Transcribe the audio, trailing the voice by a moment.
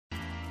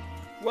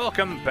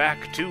Welcome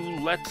back to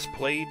Let's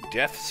Play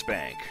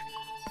DeathSpank.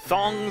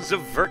 Thongs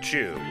of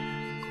Virtue.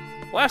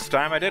 Last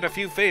time I did a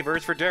few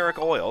favors for Derrick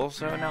Oil,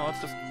 so now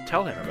let's just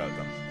tell him about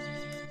them.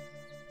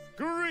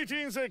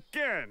 Greetings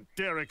again,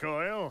 Derrick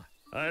Oil.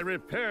 I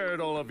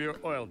repaired all of your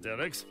oil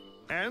derricks,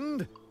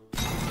 and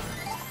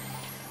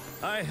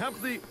I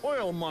have the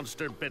oil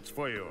monster bits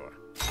for you.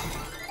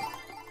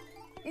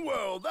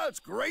 Well, that's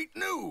great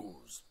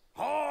news.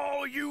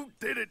 Oh, you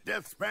did it,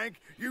 DeathSpank.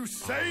 You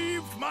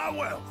saved my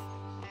wealth.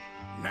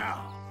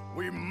 Now,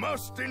 we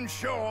must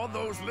ensure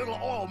those little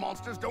oil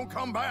monsters don't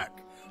come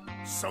back.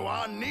 So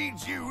I need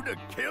you to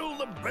kill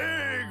the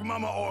big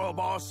Mama Oil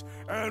Boss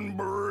and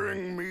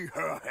bring me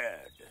her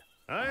head.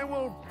 I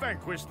will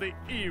vanquish the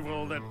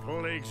evil that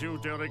plagues you,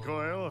 Derrick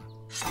Oil.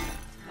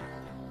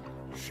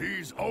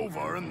 She's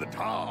over in the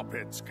Tar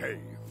Pits cave,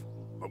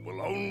 but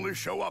will only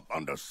show up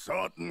under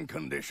certain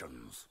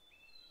conditions.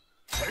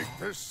 Take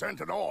this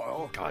scented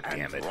oil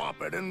and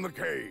drop it in the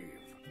cave.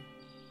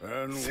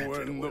 And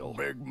when the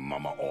big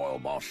Mama Oil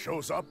Boss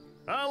shows up,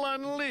 I'll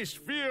unleash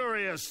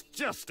furious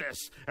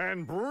justice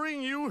and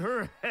bring you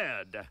her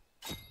head.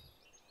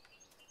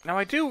 Now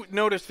I do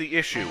notice the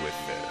issue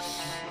with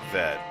this,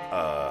 that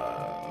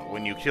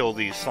when you kill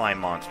these slime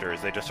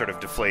monsters, they just sort of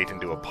deflate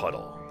into a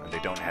puddle, and they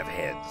don't have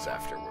heads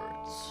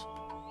afterwards.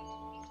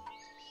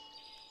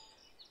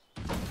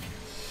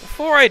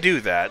 Before I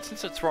do that,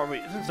 since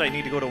I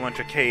need to go to a bunch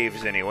of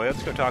caves anyway,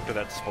 let's go talk to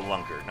that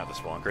spelunker, not the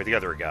spelunker, the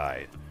other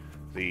guy.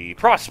 The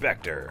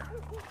Prospector.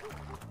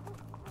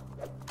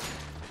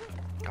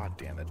 God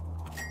damn it.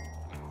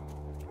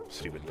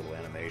 Stupid little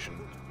animation.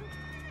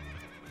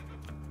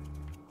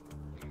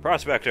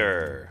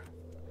 Prospector!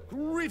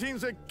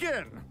 Greetings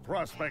again,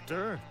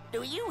 Prospector.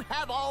 Do you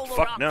have all the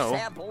rock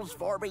samples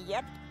for me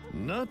yet?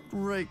 Not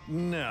right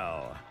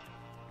now.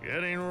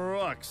 Getting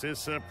rocks is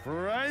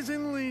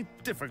surprisingly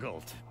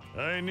difficult.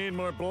 I need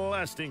more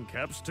blasting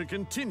caps to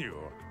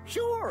continue.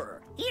 Sure.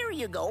 Here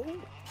you go.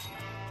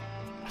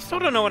 I still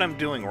don't know what I'm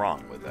doing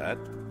wrong with that.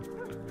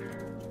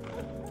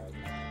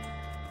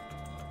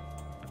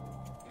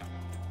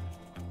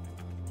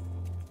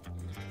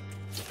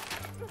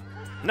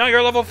 Now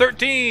you're level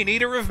 13,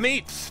 Eater of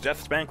Meats.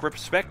 DeathSpank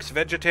respects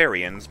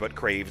vegetarians, but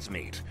craves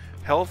meat.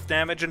 Health,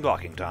 damage, and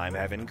blocking time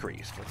have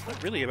increased. It's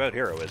not really about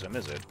heroism,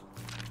 is it?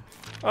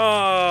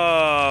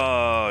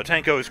 Oh,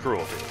 Tanko's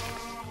cruelty.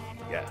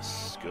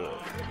 Yes, good.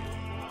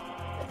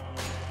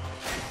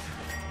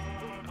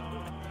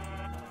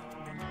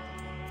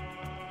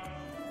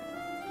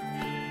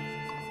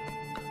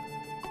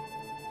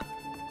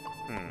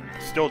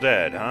 Still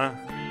dead, huh?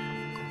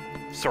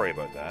 Sorry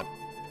about that.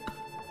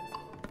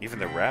 Even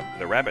the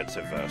rabbits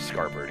have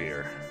scarpered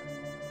here.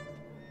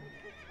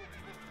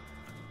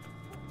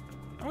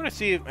 I want to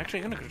see.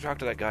 Actually, I'm gonna talk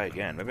to that guy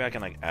again. Maybe I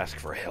can like ask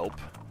for help.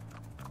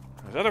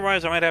 Because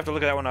otherwise, I might have to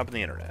look that one up on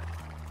the internet.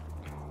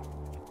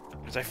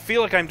 Because I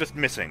feel like I'm just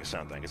missing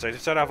something. Because I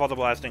just set off all the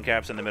blasting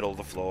caps in the middle of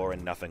the floor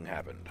and nothing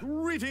happened.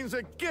 Greetings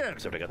again,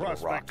 except I got the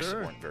rocks that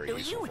weren't very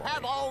useful. Do you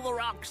have all the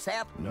rock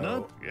samples?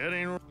 Not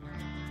getting.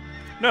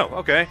 No.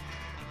 Okay.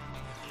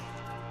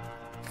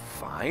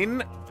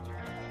 Fine.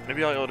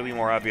 Maybe I'll be able to be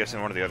more obvious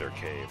in one of the other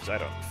caves. I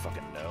don't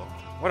fucking know.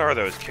 What are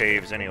those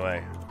caves,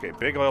 anyway? Okay,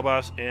 big oil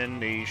boss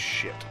in the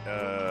shit.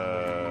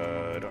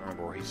 I don't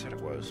remember where he said it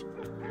was.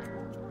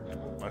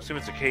 I assume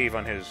it's a cave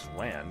on his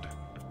land.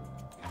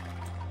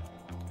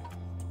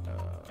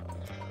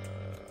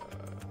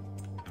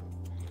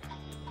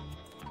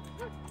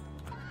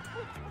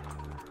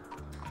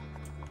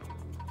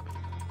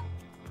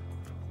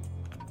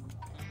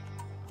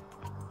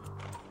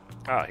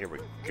 Here we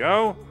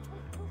go.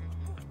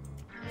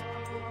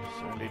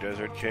 Sandy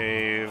Desert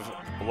Cave,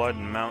 Blood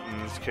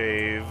Mountains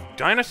Cave,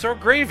 Dinosaur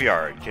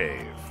Graveyard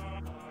Cave.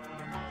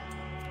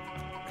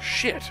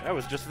 Shit, I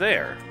was just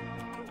there.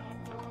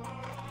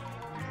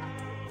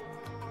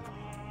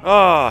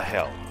 Oh,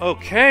 hell.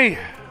 Okay.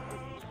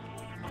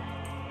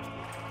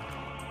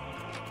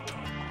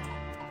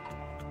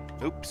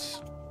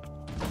 Oops.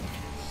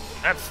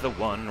 That's the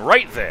one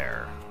right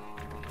there.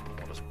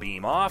 I'll just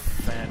beam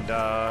off and,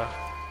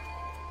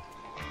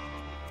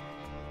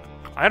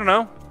 I don't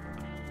know.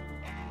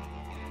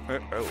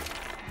 Oh.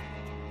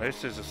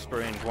 This is a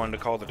strange one to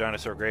call the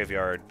Dinosaur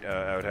Graveyard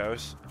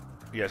outhouse.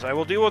 Yes, I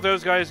will deal with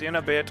those guys in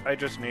a bit. I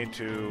just need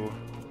to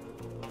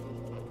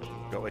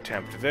go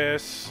attempt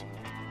this.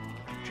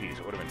 Jeez,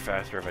 it would have been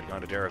faster if I'd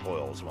gone to Derrick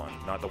Oil's one,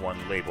 not the one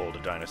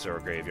labeled Dinosaur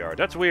Graveyard.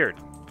 That's weird,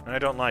 and I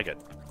don't like it.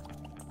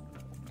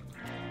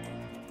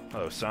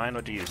 Hello, sign,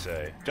 what do you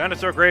say?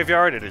 Dinosaur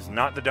Graveyard, it is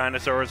not the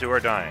dinosaurs who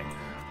are dying.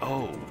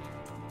 Oh.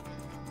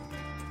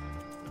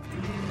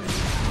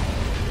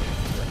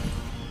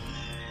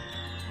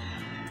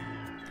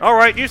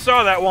 Alright, you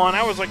saw that one.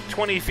 I was like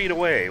 20 feet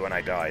away when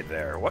I died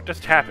there. What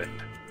just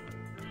happened?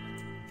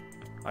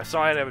 I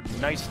saw I had a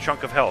nice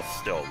chunk of health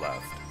still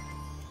left.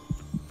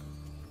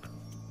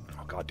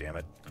 Oh, god damn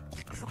it.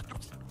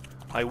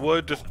 I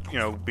would just, you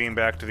know, beam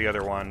back to the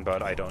other one,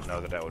 but I don't know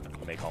that that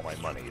would make all my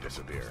money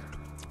disappear.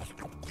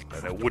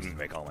 That I wouldn't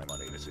make all my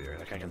money this year.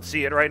 Like, I can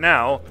see it right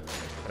now.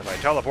 If I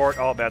teleport,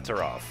 all bets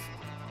are off.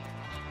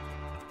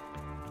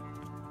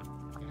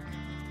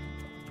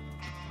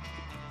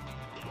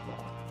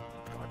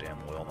 Goddamn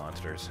oil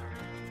monsters.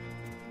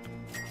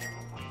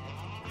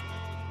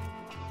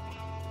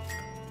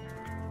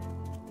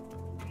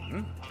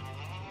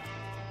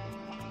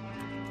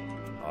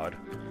 Odd.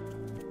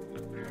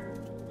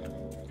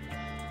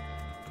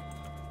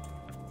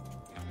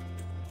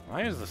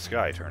 Why is the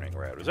sky turning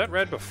red? Was that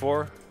red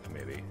before?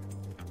 Maybe.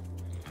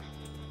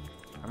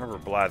 I remember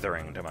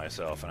blathering to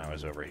myself when I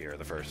was over here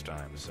the first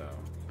time, so...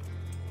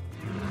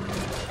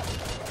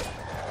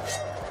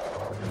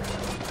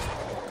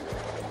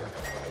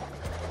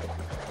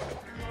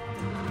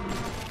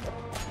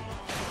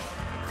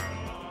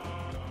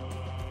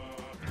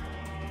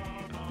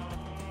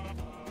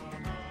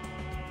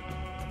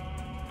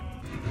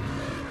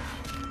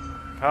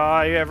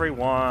 Hi,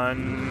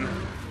 everyone.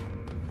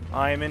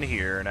 I'm in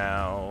here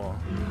now.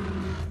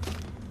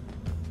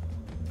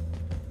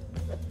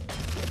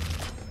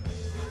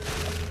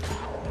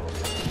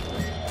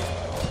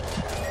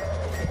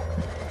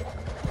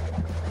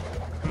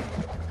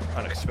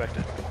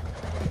 Unexpected.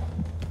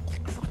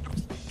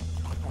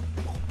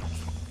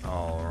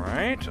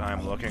 Alright,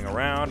 I'm looking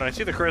around, and I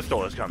see the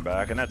crystal has come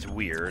back, and that's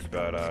weird,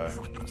 but,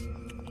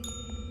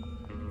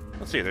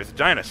 let's see, there's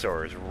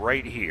dinosaurs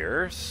right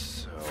here,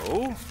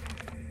 so...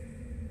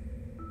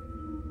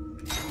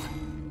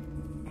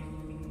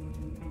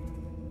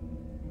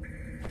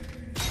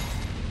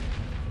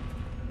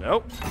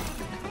 Nope.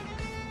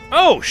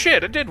 Oh,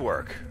 shit, it did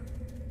work.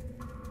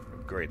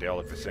 Great, they all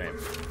look the same.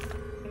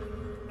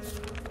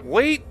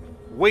 Wait.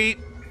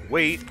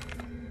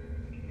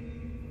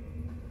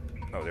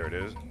 Oh, there it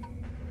is.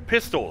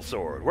 Pistol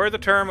sword, where the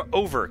term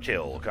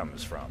overkill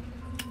comes from.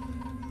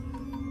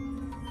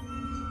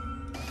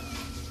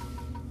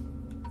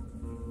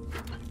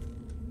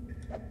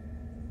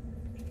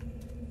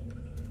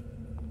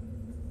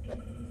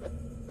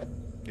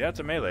 Yeah, it's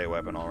a melee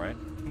weapon, all right.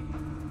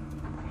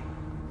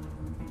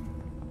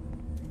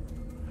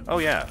 Oh,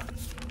 yeah.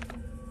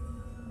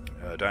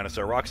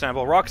 Dinosaur rock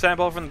sample. Rock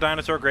sample from the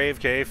dinosaur grave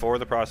cave for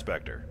the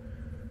prospector.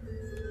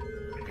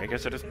 Okay, I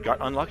guess I just got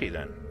unlucky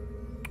then.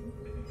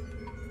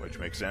 Which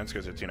makes sense,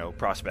 because it's, you know,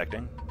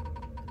 prospecting.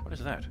 What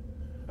is that?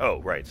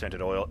 Oh, right,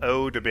 scented oil.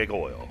 Oh, to big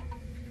oil.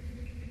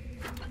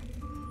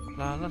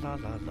 La la la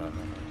la la.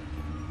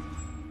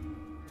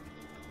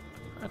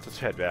 Let's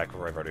head back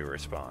before everybody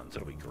responds.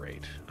 It'll be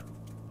great.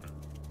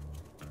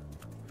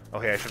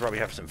 Okay, I should probably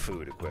have some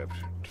food equipped.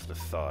 Just a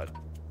thought.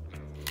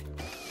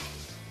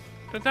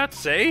 Did that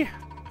say?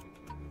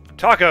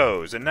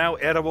 Tacos, a now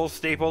edible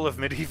staple of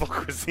medieval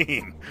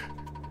cuisine.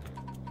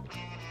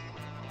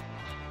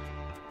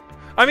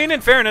 I mean, in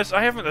fairness,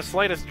 I haven't the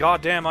slightest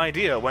goddamn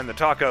idea when the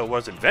taco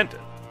was invented.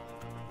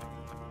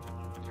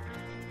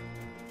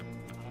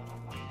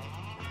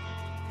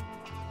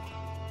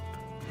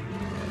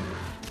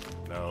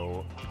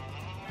 No.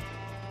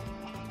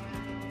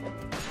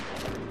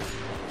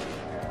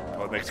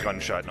 Oh, it makes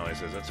gunshot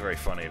noises. That's very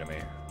funny to me.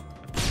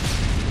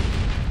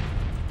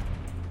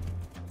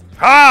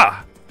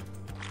 Ha!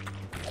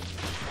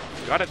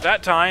 Got it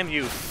that time,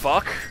 you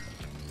fuck.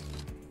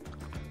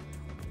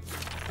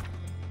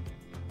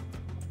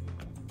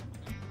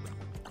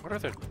 What are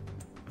the...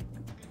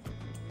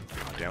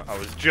 Oh, damn, I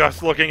was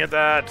just looking at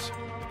that.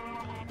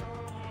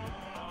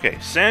 Okay,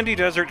 Sandy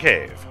Desert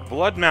Cave,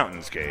 Blood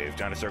Mountains Cave,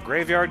 Dinosaur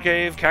Graveyard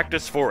Cave,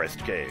 Cactus Forest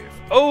Cave.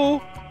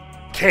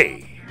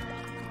 Okay.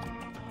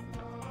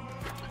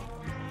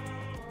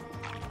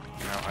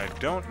 Now, I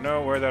don't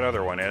know where that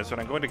other one is, but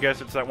I'm going to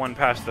guess it's that one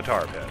past the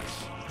tar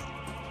pits.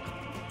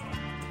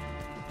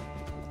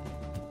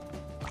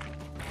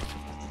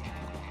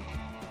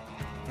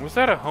 Was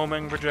that a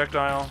homing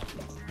projectile?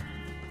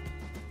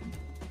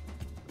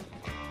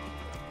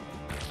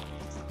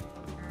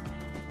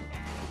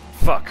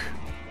 Fuck.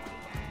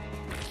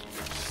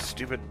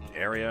 Stupid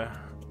area.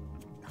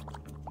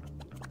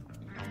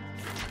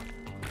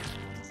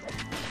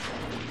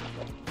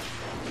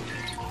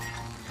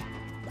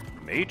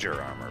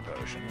 Major armor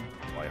potion.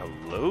 Why,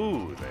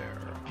 hello there.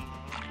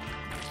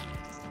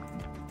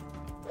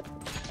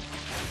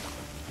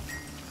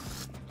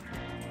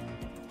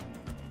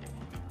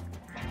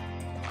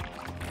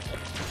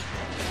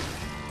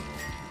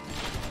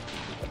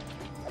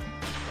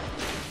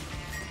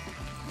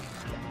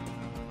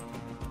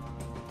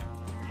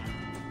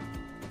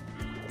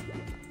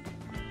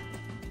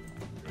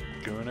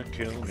 Gonna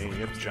kill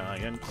me a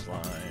giant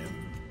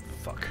slime.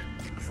 Fuck.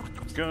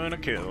 Gonna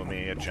kill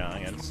me a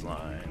giant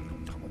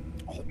slime.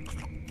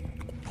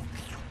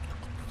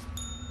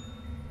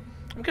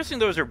 I'm guessing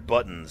those are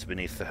buttons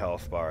beneath the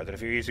health bar, that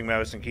if you're using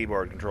mouse and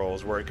keyboard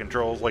controls where it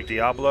controls like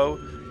Diablo,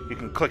 you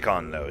can click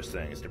on those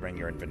things to bring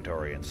your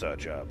inventory and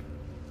such up.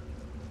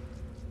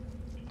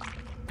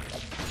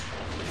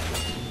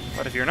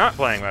 But if you're not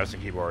playing mouse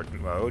and keyboard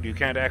mode, you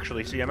can't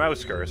actually see a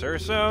mouse cursor,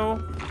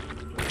 so...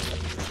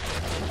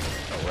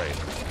 Oh, wait.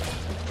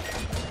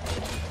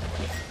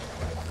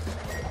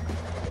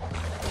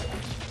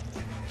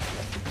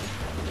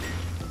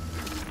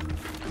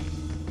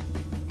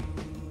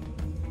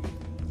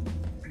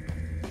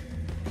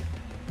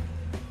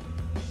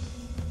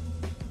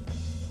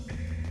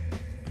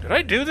 Did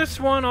I do this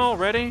one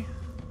already?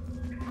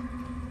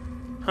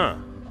 Huh.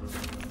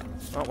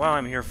 Well, while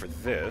I'm here for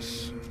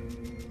this...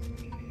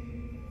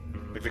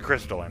 Like the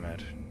crystal, I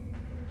meant.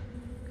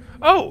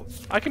 Oh!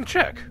 I can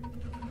check!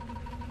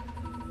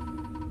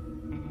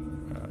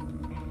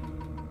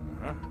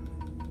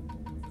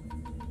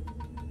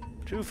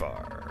 Too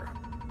far.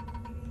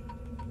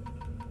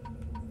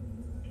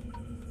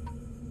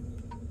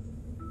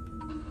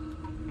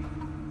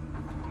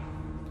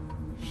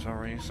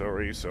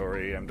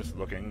 Sorry. I'm just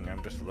looking.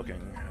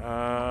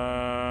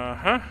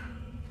 Huh?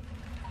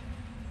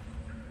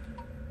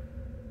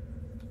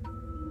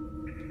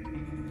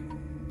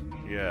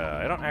 Yeah,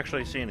 I don't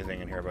actually see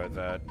anything in here about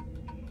that.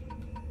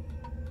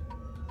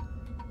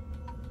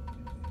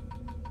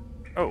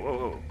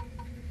 Oh.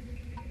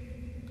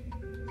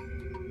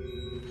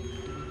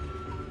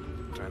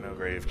 Dino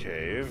Grave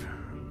Cave.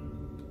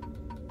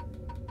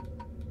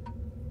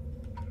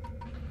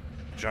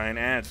 Giant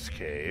Ants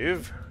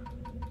Cave.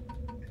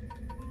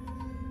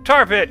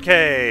 Tar Pit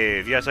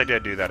Cave! Yes, I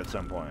did do that at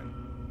some point.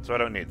 So I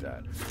don't need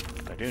that.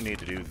 I do need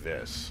to do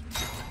this.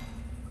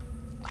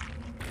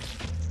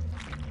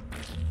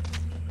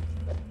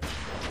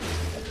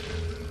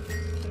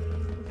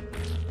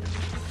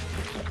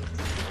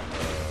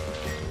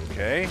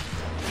 Okay.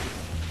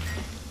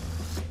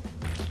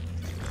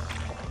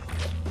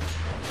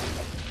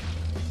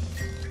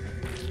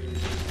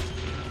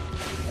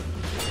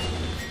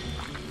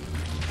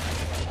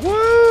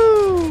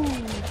 Woo!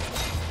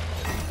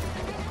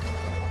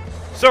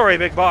 Sorry,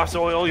 Big Boss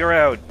Oil, you're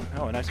out.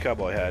 Oh, a nice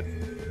cowboy hat.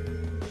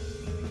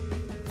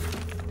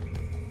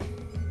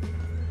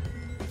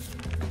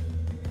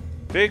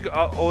 Big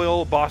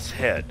Oil Boss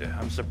Head.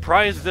 I'm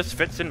surprised this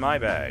fits in my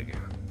bag.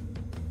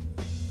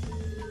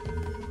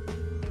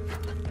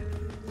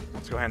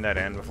 Let's go hand that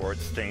in before it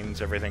stains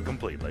everything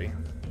completely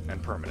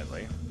and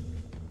permanently.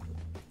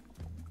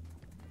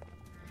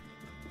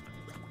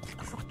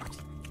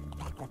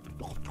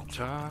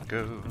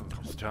 Tacos.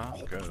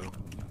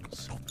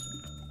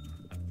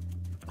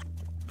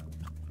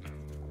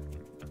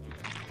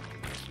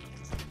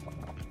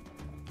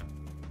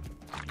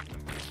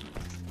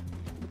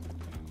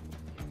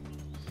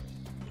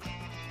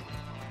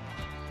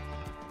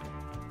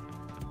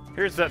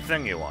 Here's that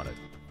thing you wanted.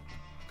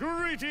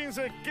 Greetings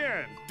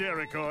again,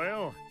 Derrick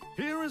Oil.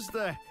 Here is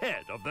the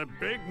head of the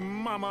Big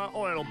Mama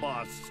Oil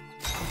Boss.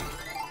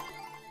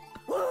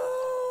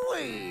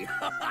 Woo-wee!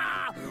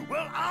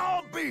 Well,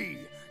 I'll be.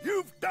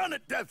 You've done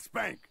it,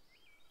 DeathSpank.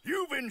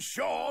 You've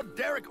ensured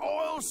Derrick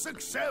Oil's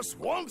success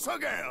once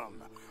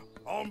again.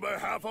 On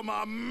behalf of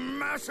my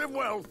massive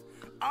wealth,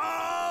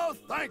 I'll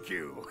thank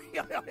you.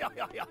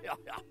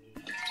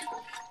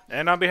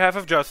 And on behalf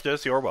of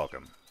justice, you're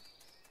welcome.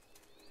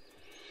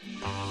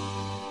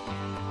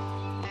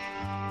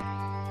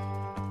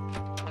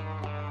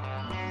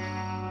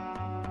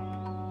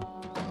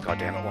 God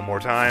damn it, one more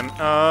time.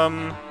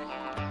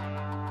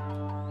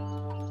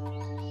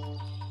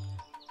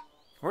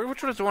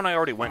 Which one is the one I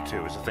already went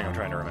to, is the thing I'm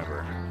trying to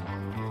remember.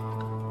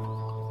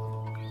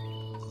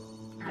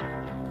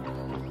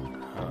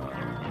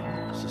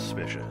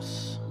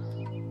 Suspicious.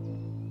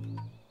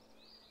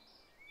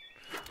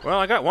 Well,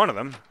 I got one of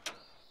them.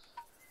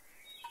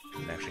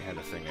 Didn't actually have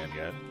the thing in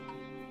yet.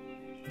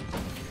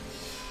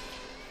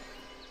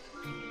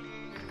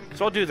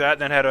 So I'll do that,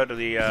 and then head out to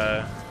the,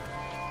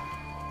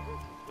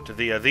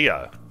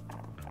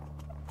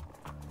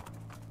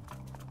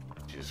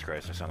 Jesus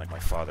Christ, I sound like my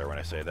father when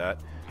I say that.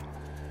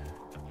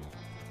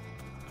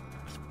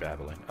 Just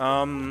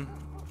babbling.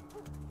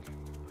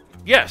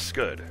 Yes,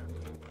 good.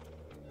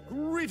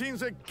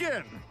 Greetings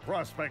again,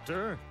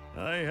 Prospector.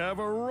 I have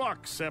a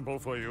rock sample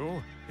for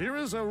you. Here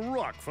is a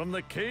rock from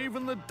the cave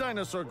in the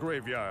dinosaur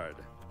graveyard.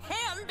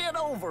 Hand it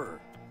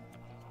over.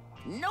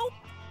 Nope,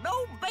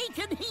 no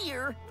bacon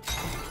here.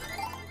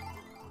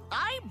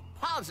 I'm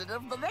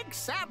positive the next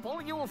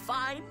sample you'll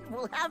find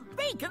will have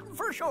bacon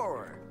for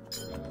sure.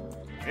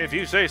 If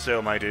you say so,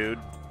 my dude.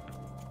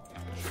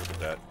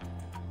 That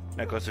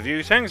necklace of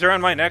use hangs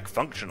around my neck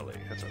functionally.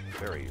 That's a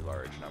very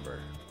large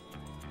number.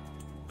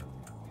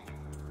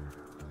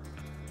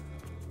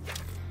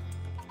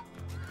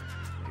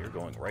 You're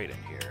going right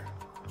in here.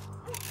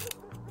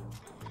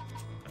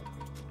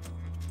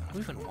 Who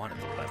even wanted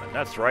the lemon?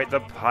 That's right,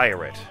 the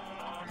pirate.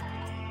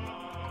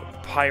 The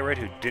pirate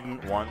who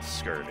didn't want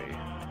scurvy.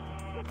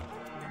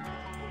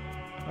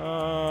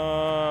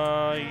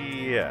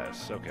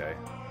 Yes, okay.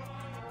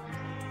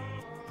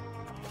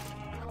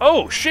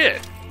 Oh,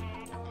 shit!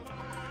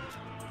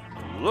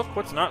 Look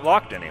what's not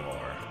locked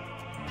anymore.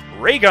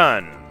 Ray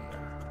gun!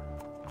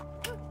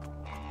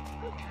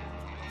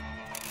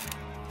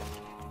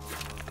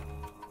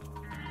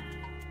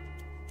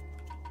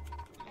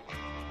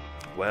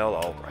 Well,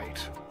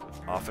 alright.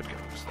 Off it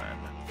goes, then.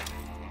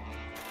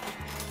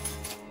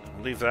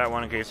 I'll leave that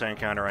one in case I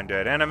encounter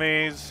undead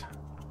enemies.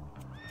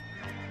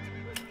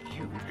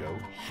 You go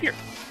here.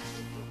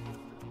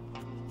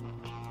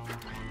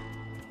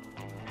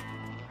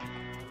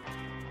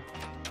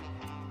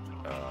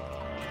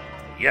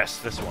 Yes,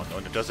 this one.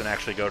 It doesn't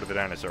actually go to the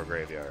dinosaur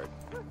graveyard.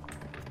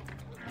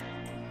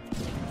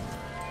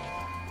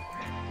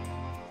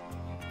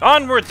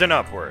 Onwards and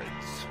upwards!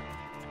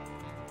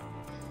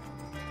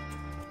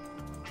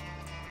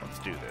 Let's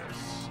do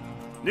this.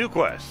 New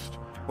quest.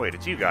 Wait,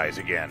 it's you guys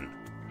again.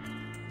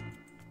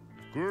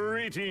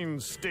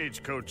 Greetings,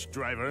 stagecoach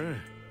driver.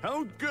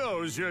 How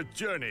goes your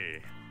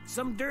journey?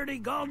 Some dirty,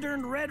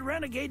 gall-darned red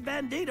renegade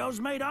banditos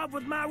made off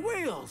with my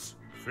wheels.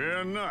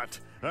 Fear not.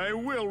 I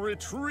will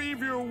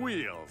retrieve your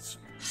wheels.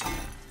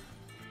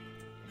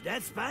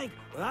 DeathSpank,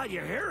 without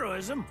your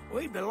heroism,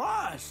 we'd be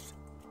lost.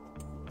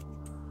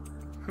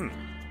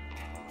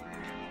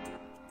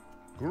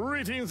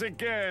 Greetings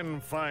again,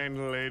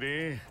 fine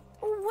lady.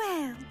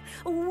 Well,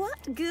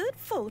 what good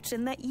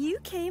fortune that you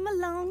came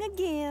along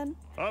again.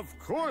 Of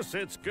course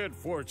it's good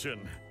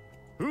fortune.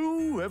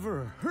 Who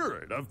ever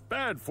heard of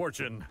bad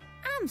fortune?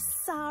 I'm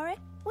sorry.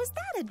 Was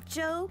that a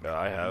joke?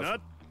 I have.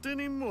 Not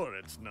anymore,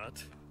 it's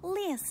not.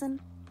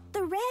 Listen,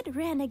 the Red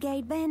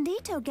Renegade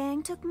Bandito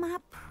gang took my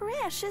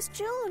precious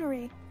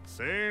jewelry.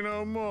 Say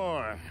no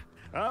more.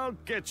 I'll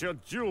get your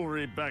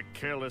jewelry back,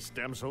 careless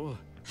damsel.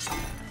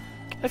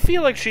 I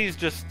feel like she's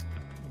just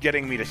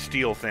getting me to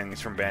steal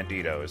things from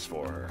banditos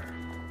for her.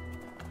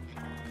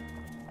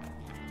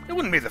 It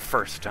wouldn't be the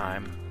first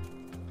time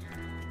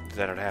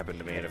that had happened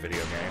to me in a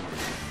video game.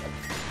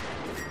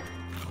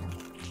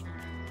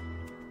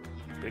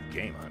 Big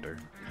game hunter.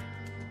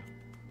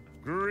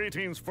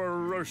 Greetings,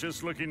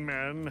 ferocious-looking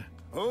man.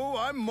 Oh,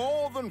 I'm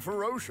more than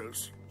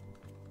ferocious.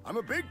 I'm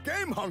a big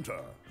game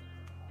hunter.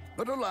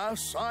 But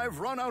alas, I've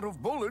run out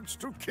of bullets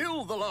to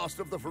kill the last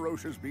of the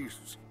ferocious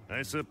beasts.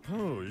 I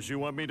suppose you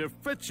want me to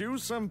fetch you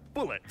some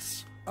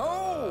bullets.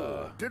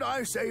 Oh, did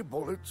I say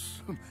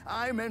bullets?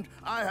 I meant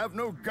I have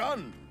no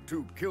gun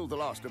to kill the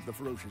last of the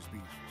ferocious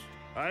beasts.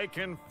 I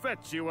can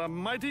fetch you a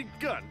mighty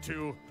gun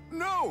to...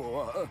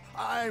 No,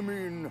 I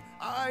mean,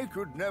 I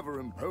could never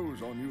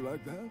impose on you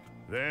like that.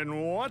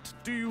 Then what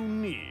do you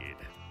need?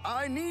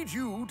 I need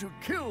you to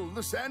kill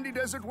the Sandy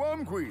Desert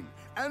Worm Queen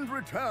and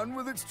return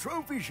with its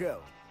trophy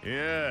shell.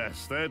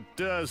 Yes, that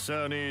does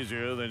sound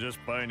easier than just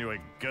buying you a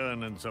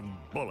gun and some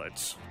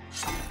bullets.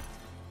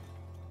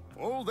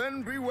 Oh,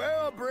 then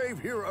beware, brave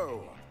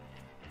hero.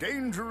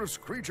 Dangerous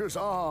creatures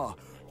are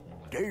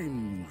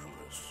dangerous.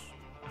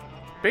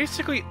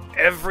 Basically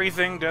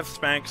everything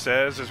DeathSpank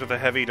says is with a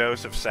heavy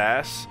dose of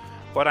sass,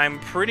 but I'm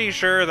pretty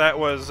sure that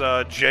was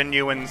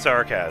genuine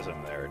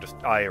sarcasm there, just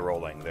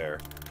eye-rolling there.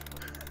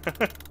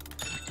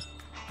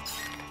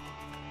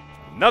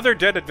 Another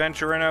dead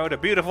adventurer note, a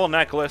beautiful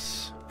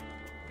necklace,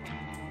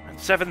 and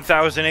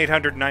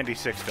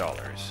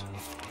 $7,896.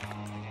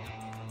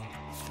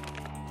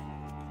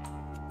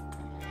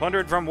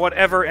 Plundered from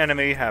whatever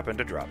enemy happened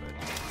to drop it.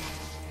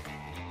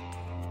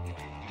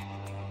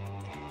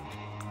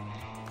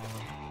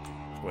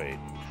 Wait.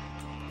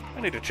 I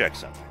need to check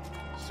something.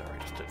 Sorry,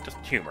 just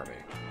humor me.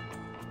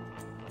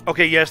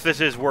 Okay, yes, this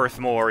is worth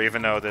more,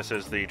 even though this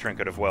is the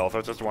Trinket of Wealth. I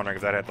was just wondering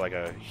if that had, like,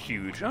 a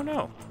huge... Oh,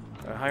 no.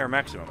 A higher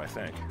maximum, I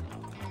think.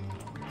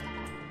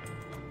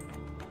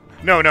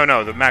 No.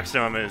 The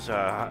maximum is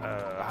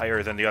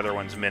higher than the other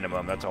one's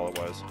minimum. That's all it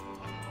was.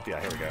 Yeah,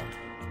 here we go.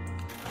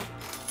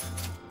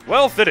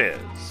 Wealth it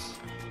is.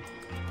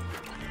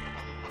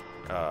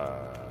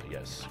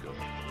 Yes, go.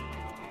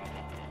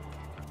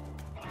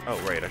 Oh,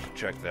 right, I should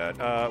check that.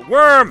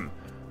 Worm!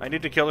 I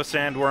need to kill a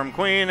Sandworm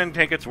Queen and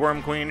take its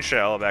Worm Queen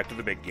shell back to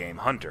the big game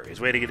hunter. He's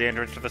waiting at the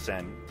entrance to the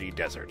Sandy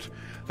Desert.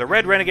 The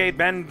Red Renegade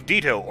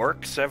Bandito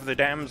orcs have the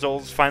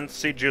damsel's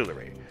fancy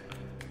jewelry.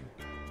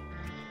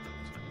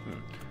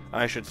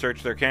 I should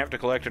search their camp to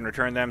collect and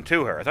return them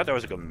to her. I thought that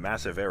was like a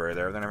massive error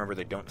there. Then I remember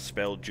they don't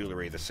spell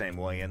jewelry the same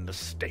way in the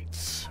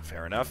States.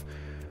 Fair enough.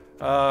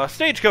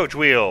 Stagecoach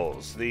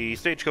wheels. The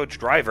stagecoach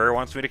driver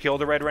wants me to kill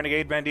the Red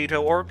Renegade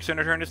Bandito orcs and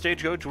return the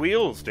stagecoach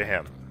wheels to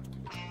him.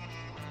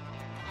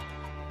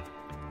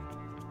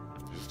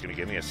 He's gonna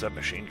give me a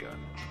submachine gun.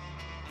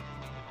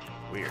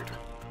 Weird.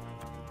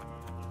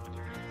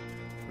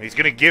 He's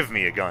gonna give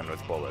me a gun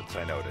with bullets,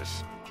 I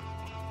notice.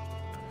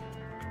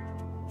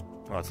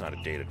 Well, it's not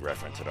a dated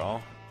reference at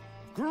all.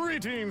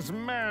 Greetings,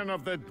 man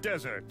of the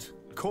desert.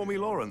 Call me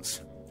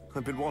Lawrence.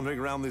 I've been wandering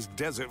around this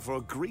desert for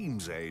a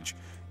Green's age.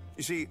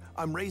 You see,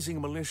 I'm raising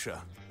a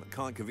militia that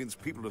can't convince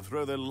people to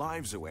throw their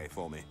lives away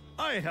for me.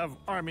 I have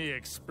army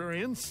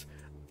experience.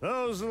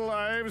 Those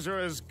lives are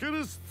as good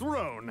as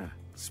thrown.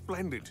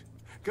 Splendid.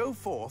 Go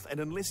forth and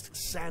enlist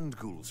sand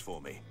ghouls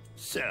for me.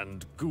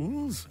 Sand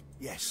ghouls?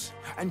 Yes,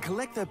 and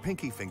collect their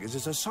pinky fingers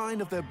as a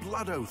sign of their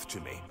blood oath to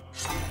me.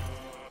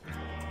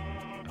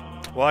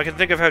 Well, I can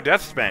think of how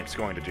DeathSpank's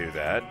going to do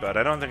that, but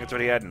I don't think it's what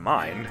he had in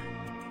mind.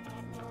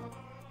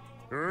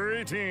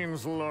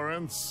 Greetings,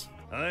 Lawrence.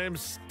 I'm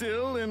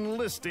still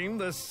enlisting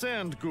the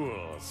sand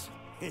ghouls.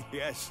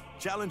 Yes,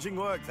 challenging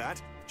work,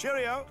 that.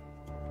 Cheerio!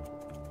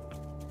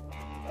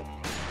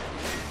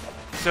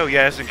 So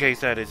yes, in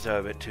case that is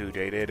a bit too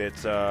dated,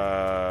 it's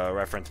a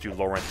reference to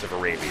Lawrence of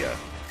Arabia,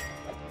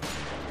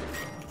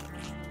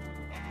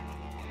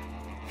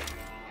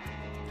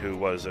 who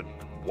was a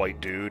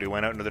white dude who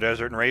went out into the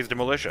desert and raised a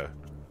militia.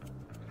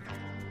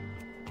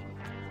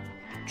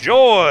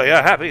 Joy!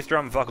 A happy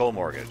strumfuckle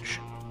mortgage.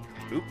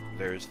 Oop,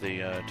 there's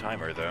the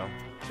timer, though.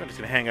 So I'm just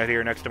going to hang out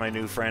here next to my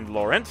new friend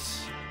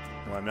Lawrence,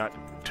 who I'm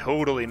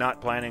totally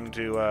not planning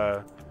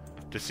to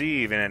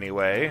deceive in any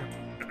way.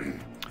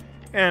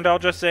 And I'll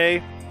just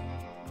say,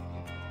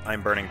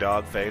 I'm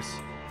BurningDogFace,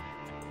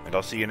 and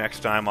I'll see you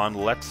next time on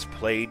Let's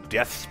Play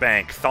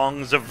DeathSpank,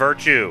 Thongs of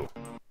Virtue.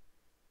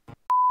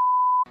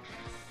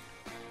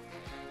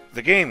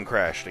 The game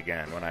crashed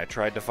again when I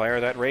tried to fire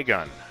that ray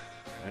gun.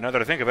 And now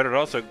that I think of it, it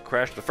also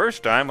crashed the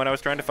first time when I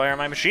was trying to fire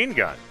my machine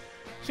gun.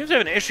 Seems to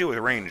have an issue with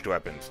ranged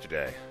weapons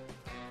today.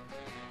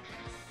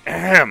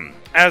 Ahem.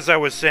 As I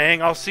was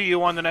saying, I'll see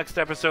you on the next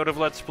episode of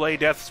Let's Play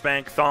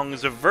DeathSpank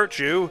Thongs of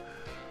Virtue,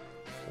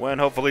 when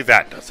hopefully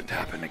that doesn't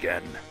happen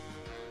again.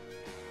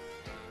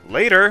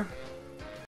 Later!